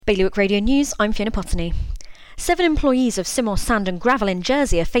Bailiwick Radio News, I'm Fiona Potney. 7 employees of Seymour Sand and Gravel in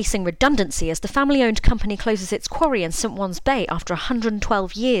Jersey are facing redundancy as the family-owned company closes its quarry in St Wands Bay after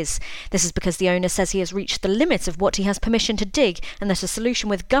 112 years. This is because the owner says he has reached the limit of what he has permission to dig and that a solution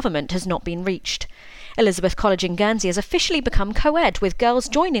with government has not been reached. Elizabeth College in Guernsey has officially become co-ed, with girls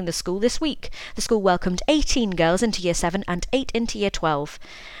joining the school this week. The school welcomed 18 girls into Year 7 and 8 into Year 12.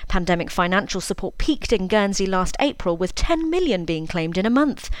 Pandemic financial support peaked in Guernsey last April, with 10 million being claimed in a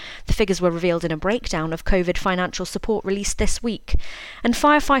month. The figures were revealed in a breakdown of COVID financial support released this week. And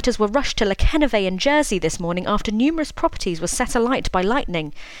firefighters were rushed to Llanelwedd in Jersey this morning after numerous properties were set alight by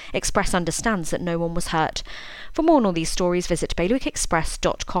lightning. Express understands that no one was hurt. For more on all these stories, visit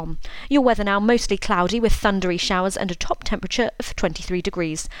bailiwickexpress.com. Your weather now mostly cloudy with thundery showers and a top temperature of 23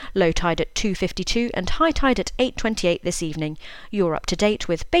 degrees. Low tide at 2:52 and high tide at 8:28 this evening. You're up to date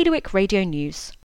with Bailiwick Radio News.